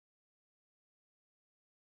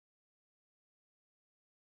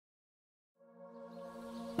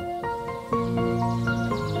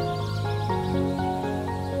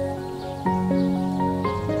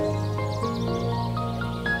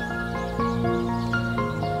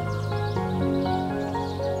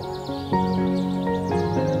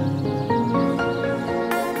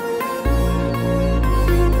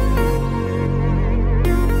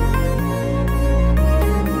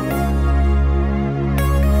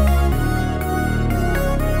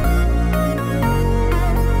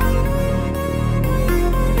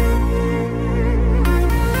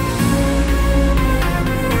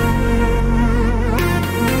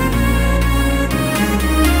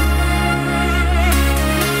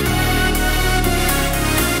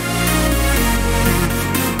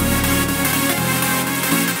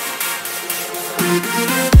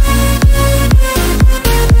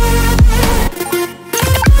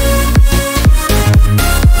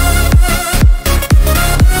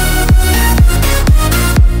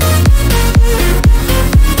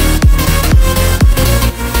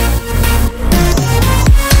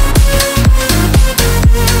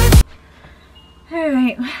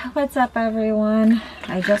What's up, everyone?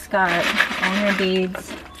 I just got all my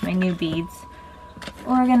beads, my new beads,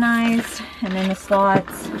 organized and in the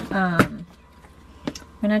slots. I'm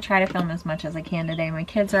gonna try to film as much as I can today. My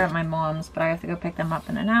kids are at my mom's, but I have to go pick them up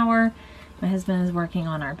in an hour. My husband is working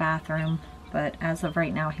on our bathroom, but as of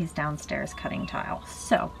right now, he's downstairs cutting tile.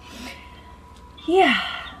 So, yeah.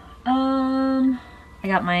 I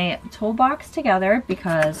got my toolbox together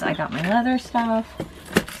because I got my leather stuff.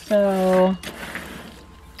 So,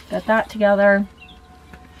 got that together.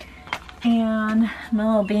 And my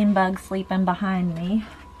little bean bug sleeping behind me.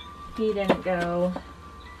 He didn't go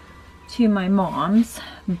to my mom's,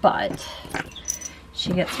 but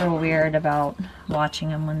she gets real weird about watching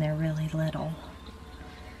them when they're really little.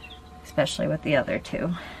 Especially with the other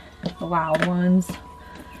two, the wild ones.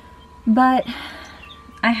 But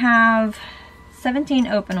I have 17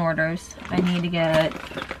 open orders. I need to get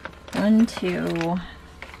 1, 2,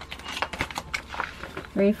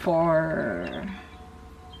 3, 4,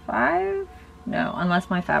 5? No, unless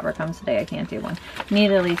my fabric comes today, I can't do one. I need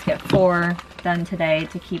to at least get 4 done today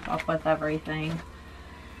to keep up with everything.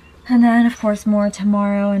 And then, of course, more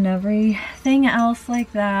tomorrow and everything else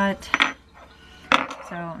like that.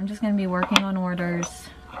 So I'm just going to be working on orders,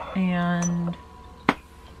 and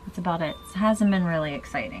that's about it. It hasn't been really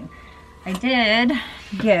exciting. I did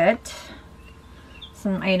get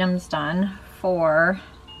some items done for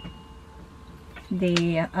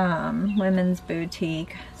the women's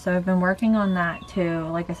boutique, so I've been working on that too.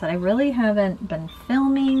 Like I said, I really haven't been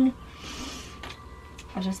filming.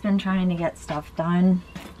 I've just been trying to get stuff done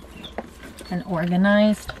and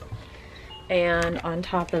organized, and on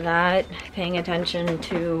top of that, paying attention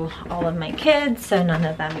to all of my kids so none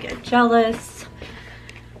of them get jealous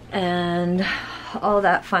and all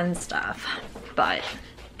that fun stuff. But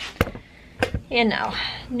you know,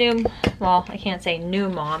 well, I can't say new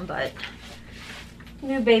mom, but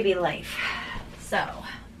new baby life. So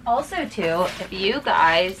also too, if you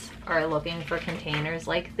guys are looking for containers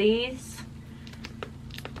like these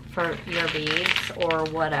for your beads or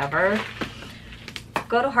whatever,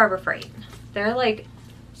 go to Harbor Freight. They're like,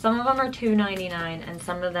 some of them are $2.99 and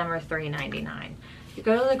some of them are $3.99. You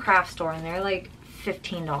go to the craft store and they're like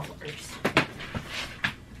 $15.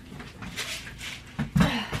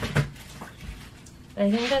 I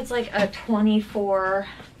think that's like a 24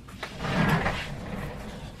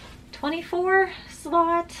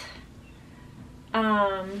 slot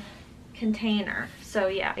container. So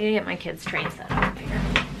yeah, I gotta get my kids' train set up here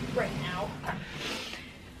right now.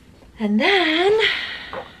 And then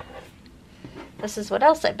this is what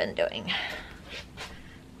else I've been doing.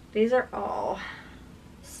 These are all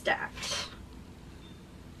stacked.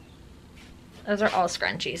 Those are all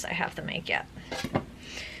scrunchies I have to make yet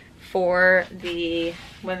for the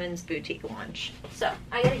women's boutique launch. So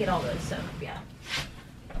I gotta get all those sewn up, yeah.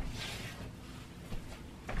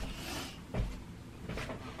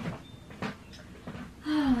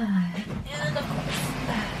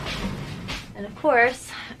 And of course,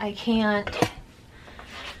 I can't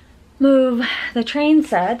move the train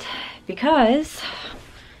set because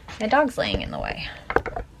my dog's laying in the way.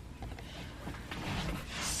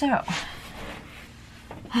 So,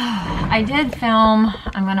 I did film,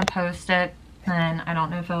 I'm gonna post it, and I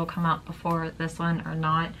don't know if it'll come out before this one or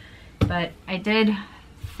not, but I did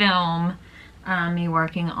film me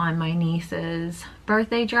working on my niece's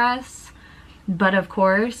birthday dress, but of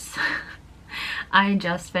course, I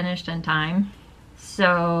just finished in time.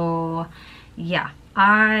 So yeah,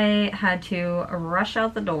 I had to rush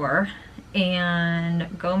out the door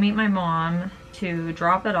and go meet my mom to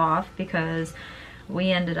drop it off because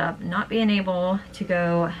we ended up not being able to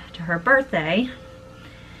go to her birthday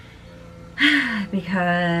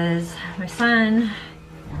because my son,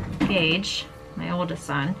 Gage, my oldest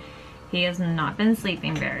son, he has not been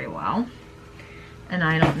sleeping very well. And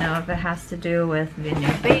I don't know if it has to do with the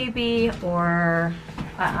new baby or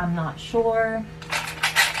I'm not sure.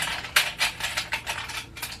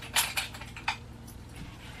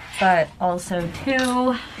 But also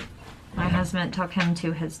too, my husband took him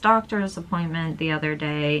to his doctor's appointment the other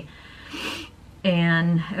day,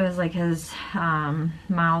 and it was like his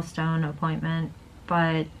milestone appointment.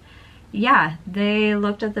 But yeah, they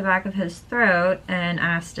looked at the back of his throat and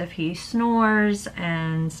asked if he snores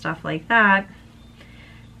and stuff like that.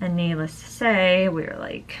 And needless to say, we were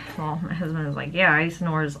like, well, my husband was like, yeah, he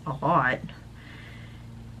snores a lot.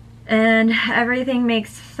 And everything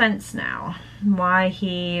makes sense now. Why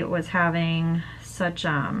he was having such,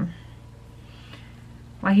 why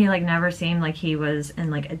he like never seemed like he was in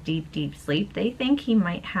like a deep sleep. They think he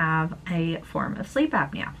might have a form of sleep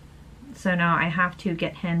apnea. So now I have to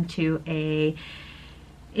get him to a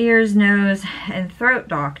ears, nose, and throat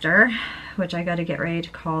doctor, which I got to get ready to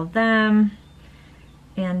call them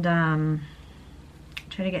and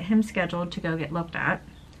try to get him scheduled to go get looked at.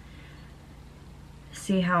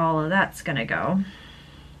 See how all of that's gonna go.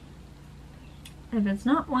 If it's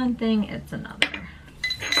not one thing, it's another.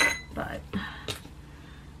 But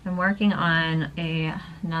I'm working on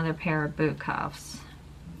another pair of boot cuffs,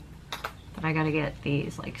 but I gotta get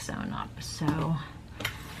these like sewn up, so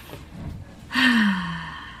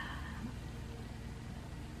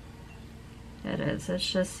it is. It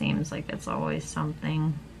just seems like it's always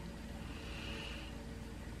something.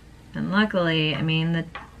 And luckily, I mean, the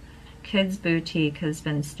kids' boutique has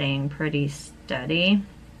been staying pretty steady,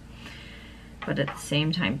 but at the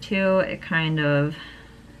same time too, it kind of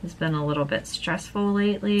has been a little bit stressful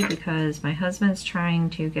lately because my husband's trying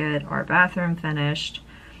to get our bathroom finished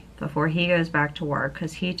before he goes back to work,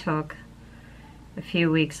 because he took a few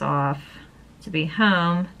weeks off to be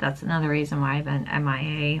home. That's another reason why I've been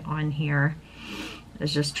MIA on here,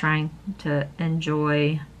 is just trying to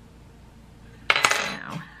enjoy,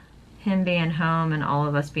 him being home and all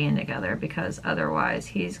of us being together, because otherwise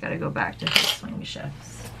he's got to go back to his swing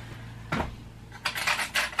shifts.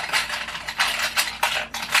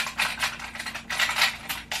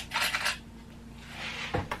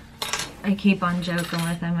 I keep on joking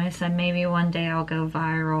with him. I said maybe one day I'll go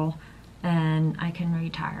viral and I can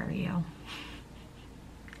retire you.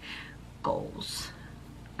 Goals.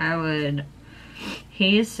 I would.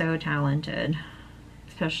 He is so talented,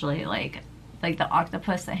 especially like the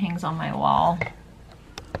octopus that hangs on my wall.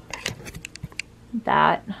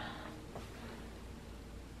 That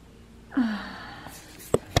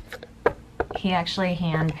he actually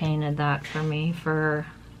hand painted that for me for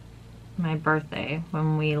my birthday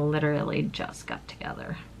when we literally just got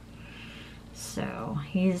together. So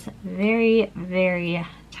he's very, very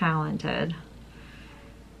talented,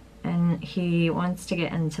 and he wants to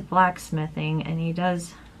get into blacksmithing, and he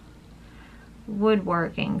does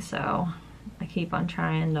woodworking, so I keep on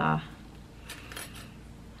trying to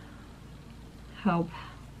help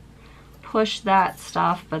push that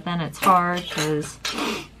stuff, but then it's hard because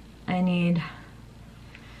I need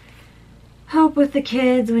help with the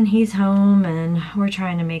kids when he's home, and we're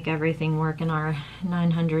trying to make everything work in our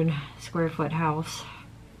 900 square foot house.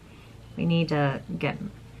 We need to get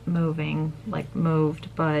moving, like moved,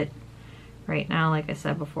 but right now, like I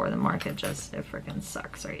said before, the market just, it freaking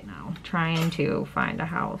sucks right now. Trying to find a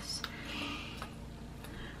house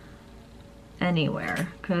anywhere,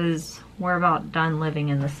 because we're about done living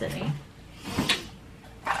in the city.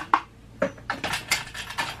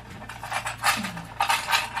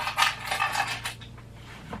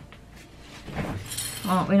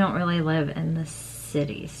 Well, we don't really live in the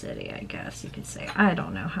city, I guess you could say. I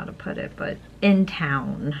don't know how to put it, but in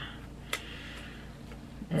town.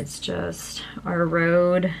 It's just, our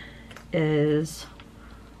road is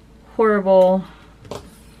horrible.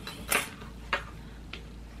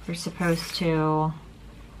 It's supposed to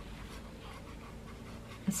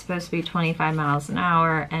be 25 miles an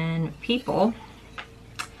hour, and people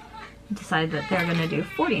decide that they're gonna do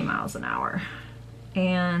 40 miles an hour.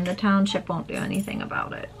 And the township won't do anything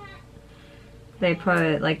about it. They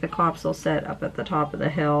put, like, the cops will sit up at the top of the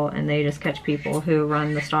hill and they just catch people who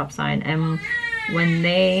run the stop sign. And when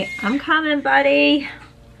they, I'm coming, buddy.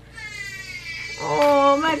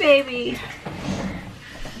 Oh, my baby.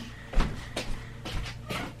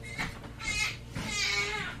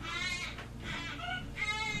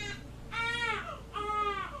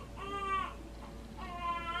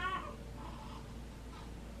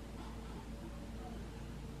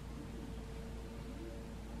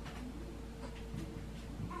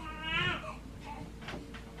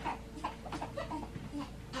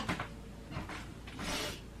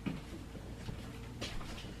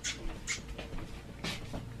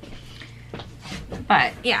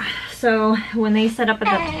 But yeah, so when they set up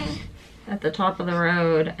at the top of the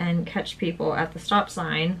road and catch people at the stop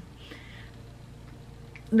sign,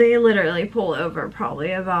 they literally pull over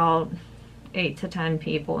probably about 8 to 10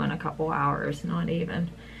 people in a couple hours, not even,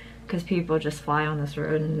 because people just fly on this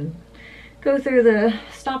road and go through the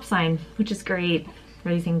stop sign, which is great.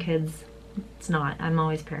 Raising kids, it's not. I'm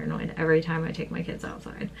always paranoid every time I take my kids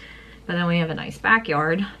outside. But then we have a nice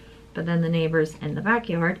backyard, but then the neighbors in the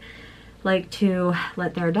backyard like to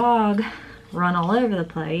let their dog run all over the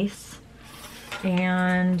place,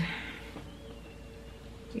 and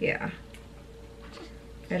yeah,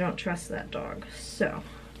 I don't trust that dog. So,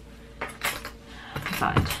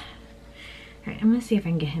 but all right, I'm gonna see if I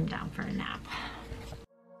can get him down for a nap.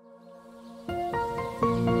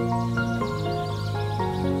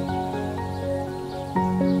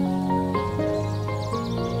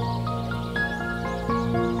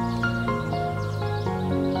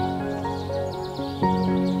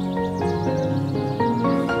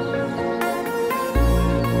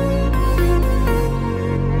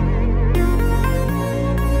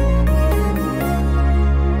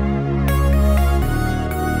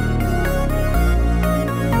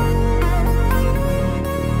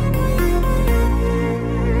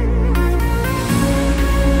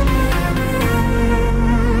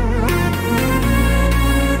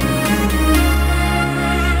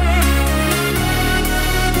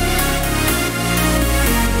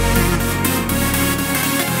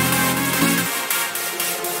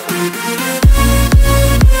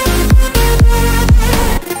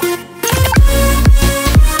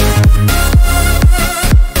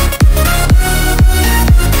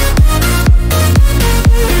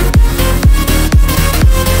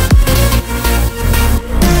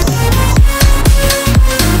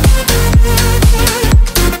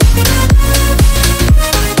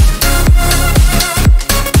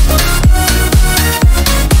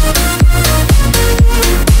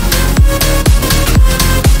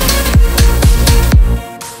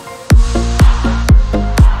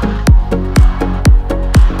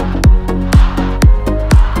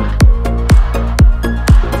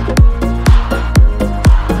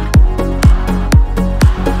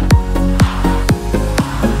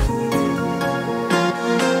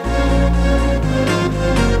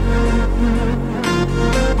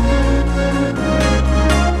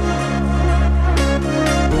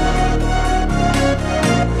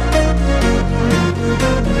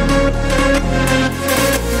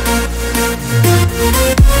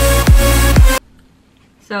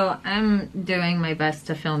 my best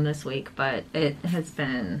to film this week, but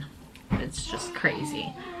it's just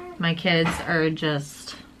crazy. My kids are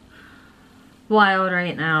just wild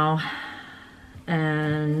right now,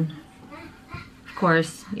 and of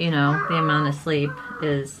course, you know, the amount of sleep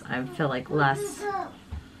is, I feel like, less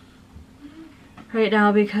right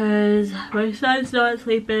now because my son's not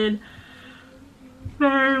sleeping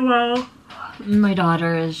very well. My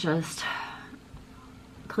daughter is just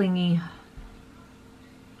clingy.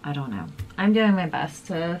 I don't know. I'm doing my best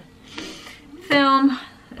to film.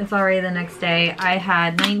 It's already the next day. I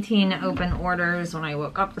had 19 open orders when I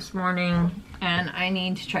woke up this morning, and I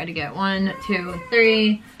need to try to get 1, 2,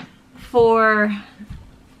 3, 4.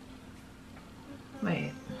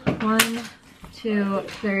 Wait. 1, 2,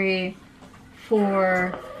 3,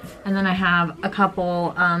 4. And then I have a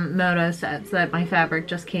couple Moto sets that my fabric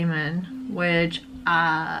just came in, which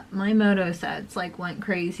my Moto sets like went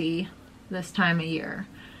crazy this time of year.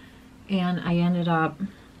 And I ended up,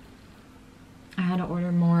 I had to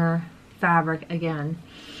order more fabric again.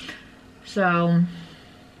 So,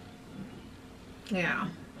 yeah,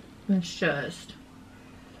 it's just,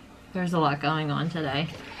 there's a lot going on today.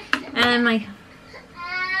 And my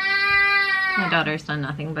daughter's done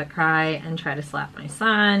nothing but cry and try to slap my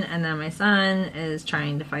son. And then my son is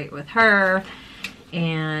trying to fight with her.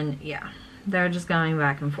 And yeah, they're just going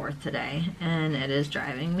back and forth today. And it is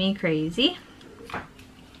driving me crazy.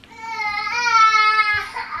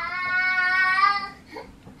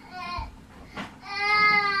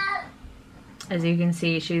 As you can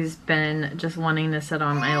see, she's been just wanting to sit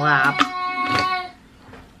on my lap.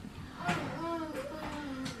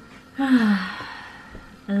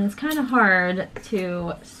 And it's kind of hard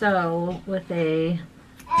to sew with a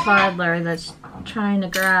toddler that's trying to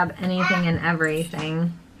grab anything and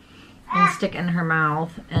everything and stick in her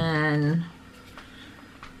mouth. And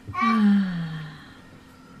I'm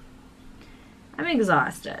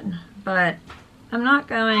exhausted, but I'm not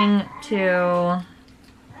going to,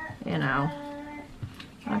 you know,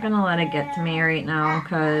 I'm not gonna let it get to me right now,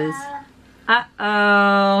 because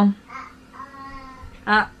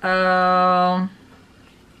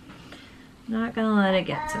not gonna let it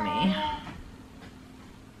get to me.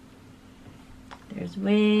 There's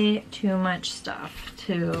way too much stuff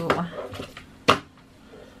to, oh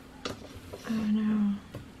no.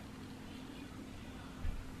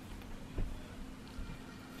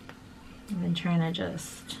 I've been trying to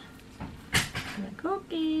just, like,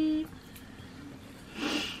 okay.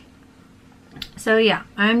 So yeah,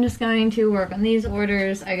 I'm just going to work on these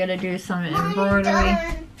orders. I gotta do some embroidery.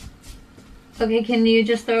 Okay, can you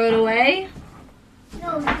just throw it away?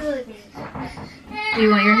 No, good. You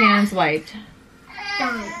want your hands wiped?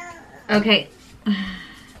 Done. Okay.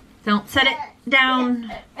 Don't set it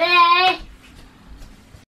down.